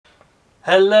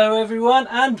Hello everyone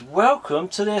and welcome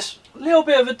to this little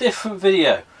bit of a different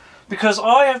video because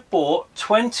I have bought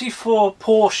 24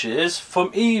 Porsches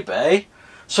from eBay,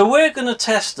 so we're going to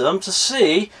test them to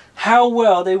see how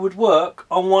well they would work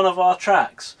on one of our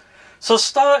tracks. So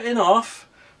starting off,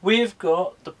 we've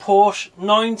got the Porsche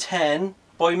 910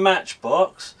 by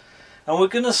Matchbox, and we're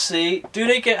going to see, do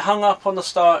they get hung up on the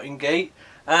starting gate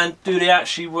and do they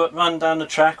actually run down the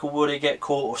track, or will they get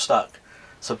caught or stuck?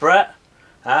 So Brett,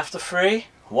 after 3,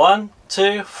 1,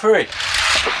 2, 3.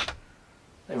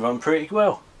 They run pretty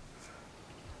well.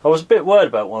 I was a bit worried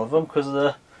about one of them because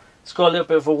it's got a little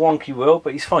bit of a wonky wheel,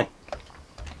 but he's fine.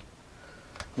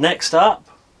 Next up,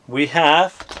 we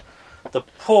have the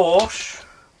Porsche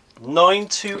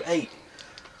 928,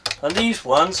 and these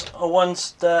ones are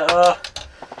ones that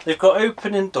they've got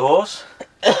opening doors,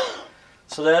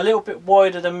 so they're a little bit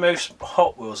wider than most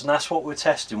Hot Wheels, and that's what we're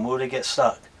testing. Will they get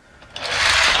stuck?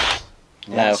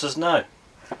 The answer's no.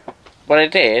 Well, they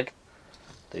did.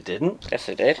 They didn't? Yes,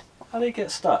 they did. How do they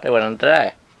get stuck? They went under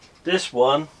there. This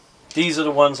one, these are the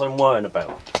ones I'm worrying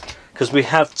about. Because we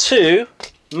have two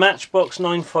Matchbox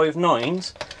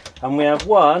 959s, and we have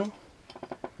one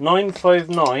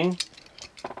 959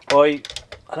 by,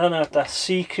 I don't know if that's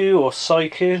Siku or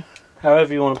Siku,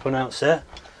 however you want to pronounce it.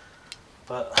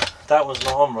 But that one's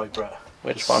not on right, Brett.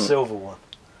 Which one? The silver one.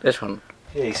 This one?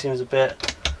 Yeah, he seems a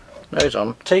bit... No, he's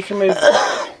on. Take him over.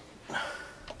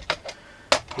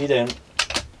 You don't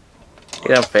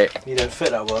fit. You don't fit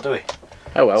that well, do we?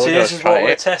 Oh well, see, we'll this is what try we're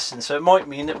it. testing, so it might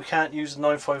mean that we can't use the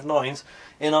 959s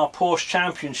in our Porsche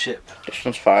Championship. This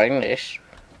one's fine, this.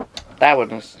 That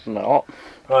one's not.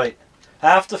 Right,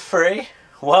 after 3,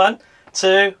 1,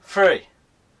 2, 3.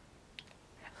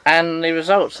 And the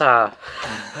results are...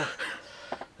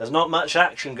 There's not much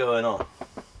action going on.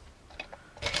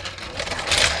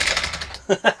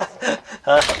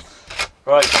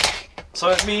 Right, so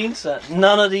it means that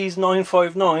none of these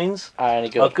 959s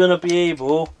are going to be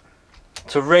able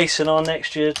to race in our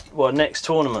next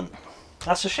tournament.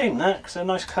 That's a shame, that, because they're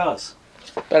nice cars.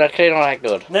 But they're clearly not that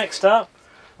good. Next up,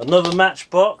 another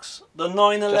Matchbox, the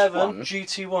 911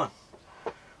 GT1.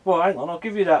 Well, hang on, I'll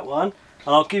give you that one,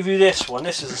 and I'll give you this one.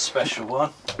 This is a special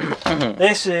one.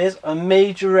 This is a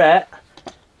Majorette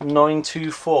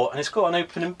 924, and it's got an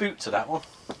opening boot to that one.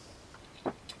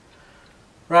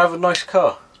 Rather nice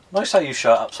car. Nice how you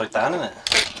shut it upside down, isn't it?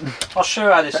 I'll show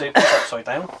you how this opens upside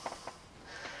down.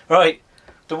 Right,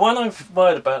 the one I'm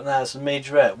worried about now is the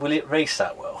Majorette. Will it race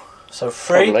that well? So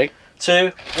 3, Probably.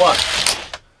 2, 1.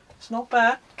 It's not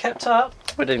bad. Kept up.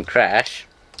 We didn't crash.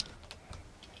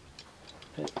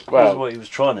 That was what he was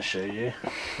trying to show you,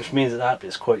 which means that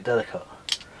bit's quite delicate.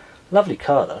 Lovely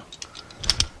car though.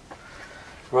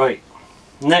 Right,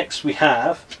 next we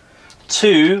have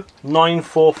two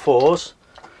 944s.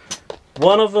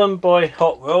 One of them by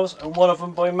Hot Wheels and one of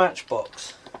them by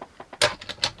Matchbox.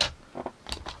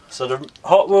 So the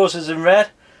Hot Wheels is in red,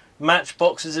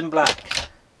 Matchbox is in black.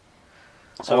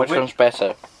 So which one's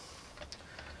better?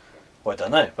 Well, I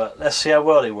don't know, but let's see how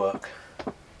well they work.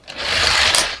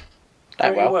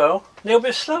 That well. A little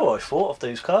bit slower, I thought, of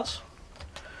those cars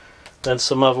than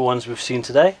some other ones we've seen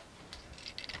today.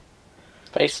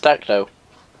 They stuck though.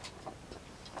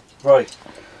 Right,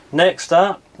 next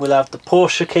up we'll have the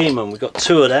Porsche Cayman. We've got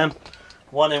two of them,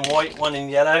 one in white, one in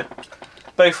yellow.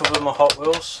 Both of them are Hot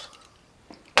Wheels.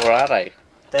 Or are they?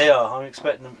 They are. I'm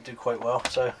expecting them to do quite well.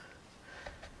 So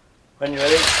when you're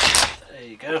ready, there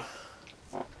you go.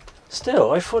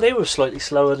 Still, I thought they were slightly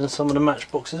slower than some of the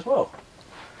Matchbox as well.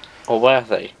 Or were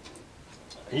they?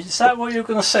 Is that what you're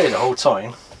going to say the whole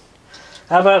time?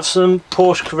 How about some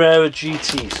Porsche Carrera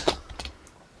GTs?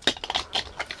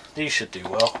 These should do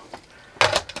well.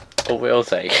 Or will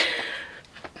they?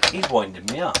 He's winding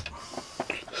me up.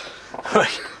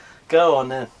 Right, go on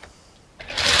then.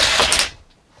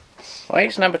 Why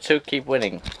does number 2 keep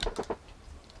winning?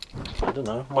 I don't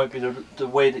know, might be the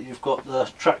way that you've got the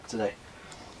track today.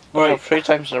 Right. Right, 3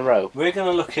 times in a row. we're going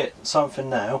to look at something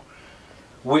now,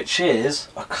 which is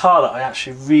a car that I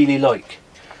actually really like.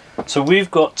 So we've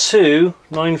got two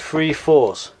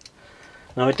 934s.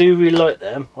 Now I do really like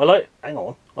them. I like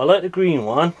the green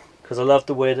one because I love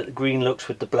the way that the green looks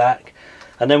with the black.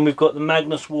 And then we've got the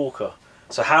Magnus Walker.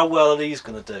 So how well are these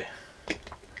going to do?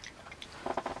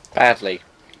 Badly.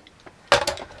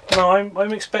 No,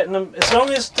 I'm expecting them, as long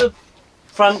as the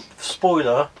front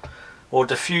spoiler or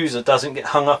diffuser doesn't get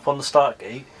hung up on the start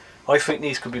gate, I think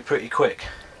these could be pretty quick.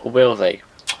 Or will they?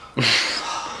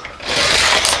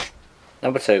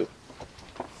 Number 2.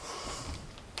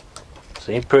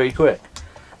 See, pretty quick.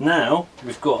 Now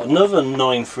we've got another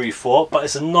 934, but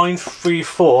it's a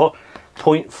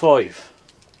 934.5.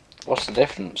 What's the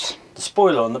difference? The the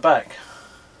spoiler on the back.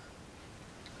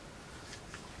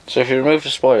 So if you remove the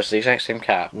spoiler, it's the exact same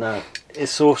car? No.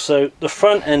 It's also, the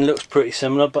front end looks pretty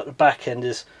similar, but the back end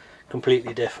is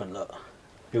completely different. Look,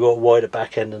 you've got a wider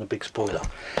back end and a big spoiler.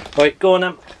 Right, go on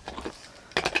then.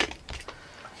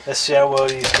 Let's see how well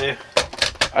these do.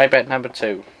 I bet number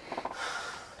 2.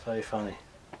 Very funny.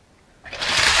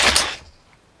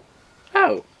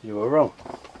 Oh. You were wrong.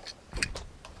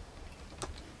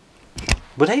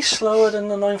 Were they slower than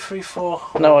the 934?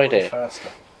 No idea. Faster.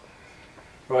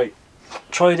 Right,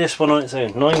 try this one on its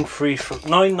own.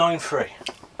 993.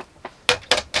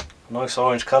 Nice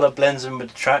orange colour, blends in with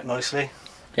the track nicely.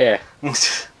 Yeah.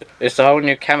 It's a whole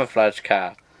new camouflage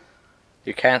car.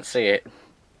 You can't see it.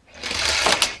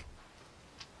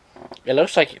 It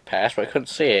looks like it passed, but I couldn't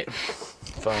see it.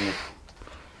 Funny.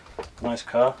 Nice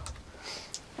car.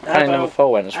 And number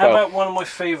 4 went as How well. about one of my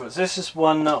favourites? This is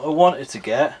one that I wanted to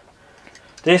get.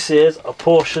 This is a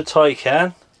Porsche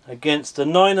Taycan against the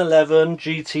 911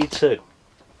 GT2.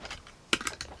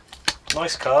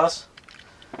 Nice cars.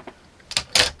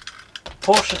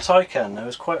 Porsche Taycan though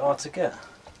is quite hard to get.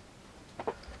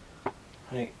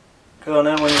 Right, go on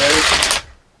then when you're ready.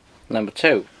 Number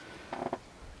 2.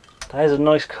 That is a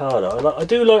nice car though. I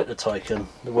do like the Taycan,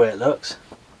 the way it looks.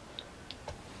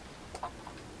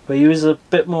 But he was a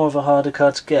bit more of a harder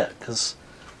car to get because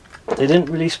they didn't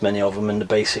release many of them in the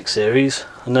basic series,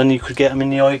 and then you could get them in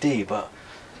the ID, but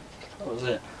that was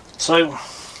it. So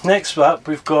next up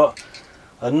we've got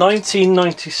a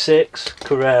 1996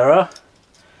 Carrera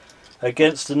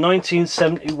against the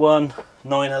 1971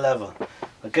 911.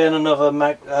 Again another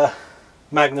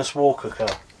Magnus Walker car.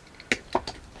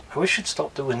 I wish you'd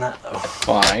stop doing that though.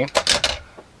 Why?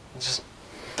 I just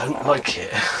don't like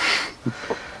it.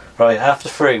 Right, after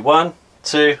 3. 1,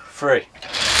 2, 3.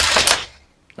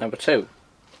 Number 2.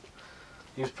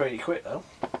 He was pretty quick though.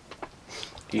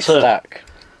 He's So, stuck.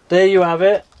 there you have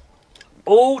it.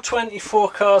 All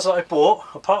 24 cars that I bought,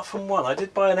 apart from one. I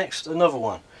did buy another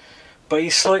one, but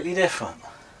he's slightly different.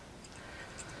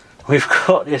 We've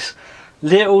got this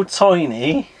little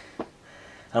tiny,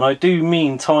 and I do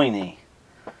mean tiny,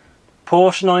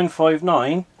 Porsche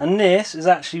 959, and this is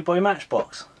actually by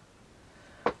Matchbox.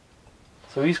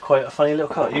 So he's quite a funny little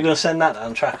car. You're going to send that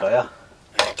down track, are you?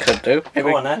 Could do.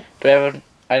 Go on then. Do we have an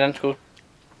identical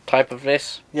type of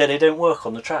this? Yeah, they don't work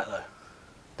on the track though.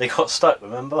 They got stuck,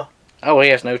 remember? Oh, he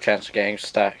has no chance of getting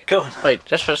stuck. Go on. Wait,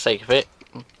 just for the sake of it,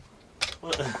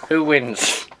 who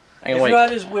wins? Hang on, If wait. you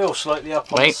had his wheel slightly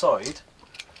up on the side.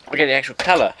 We get the actual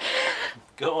colour.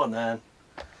 Go on then.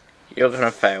 You're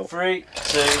gonna fail. 3,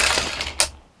 2.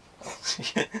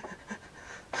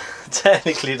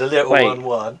 Technically the little one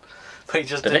won, but he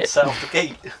just didn't set off the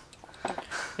gate.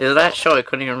 Is that short? I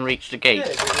couldn't even reach the gate.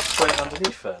 Yeah, it was straight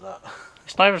underneath it, that.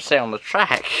 It's not even set on the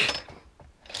track.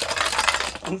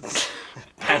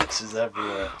 Bounces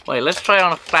everywhere. Wait, let's try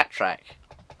on a flat track.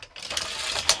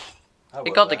 That It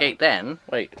worked got the out. gate then.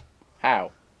 Wait,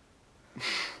 how?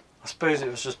 I suppose it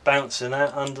was just bouncing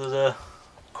out under the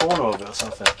corner of it or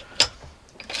something.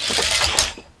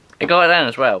 It got it then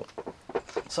as well.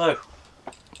 So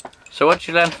what did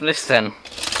you learn from this then?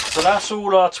 So that's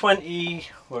all our 20,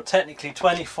 well technically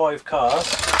 25 cars.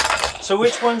 So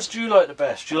which ones do you like the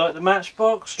best? Do you like the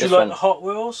Matchbox? Do you This like one. the Hot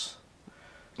Wheels?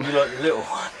 Do you like the little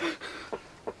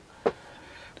one?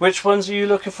 Which ones are you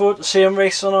looking forward to seeing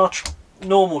race on our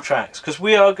normal tracks? Because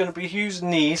we are going to be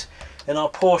using these in our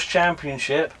Porsche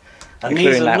Championship, and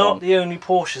Including these are that not one. the only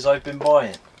Porsches I've been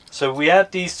buying. So we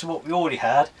add these to what we already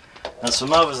had, and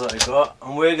some others that I got,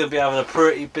 and we're going to be having a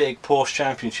pretty big Porsche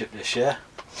Championship this year.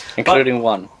 Including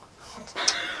one.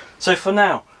 So for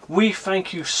now, we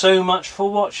thank you so much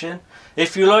for watching.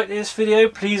 If you like this video,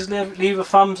 please leave a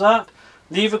thumbs up,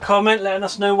 leave a comment letting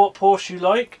us know what Porsche you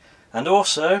like, and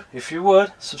also, if you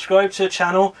would, subscribe to the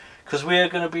channel, because we are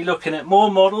going to be looking at more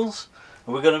models,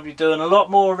 and we're going to be doing a lot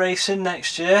more racing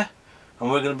next year,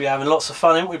 and we're going to be having lots of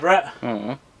fun, ain't we, Brett?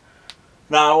 Mm-hmm.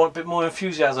 Now I want a bit more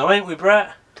enthusiasm, ain't we,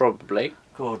 Brett? Probably.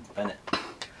 Good, Bennett.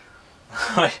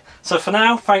 Right, so for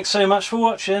now, thanks so much for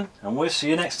watching, and we'll see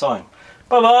you next time.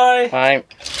 Bye bye! Bye.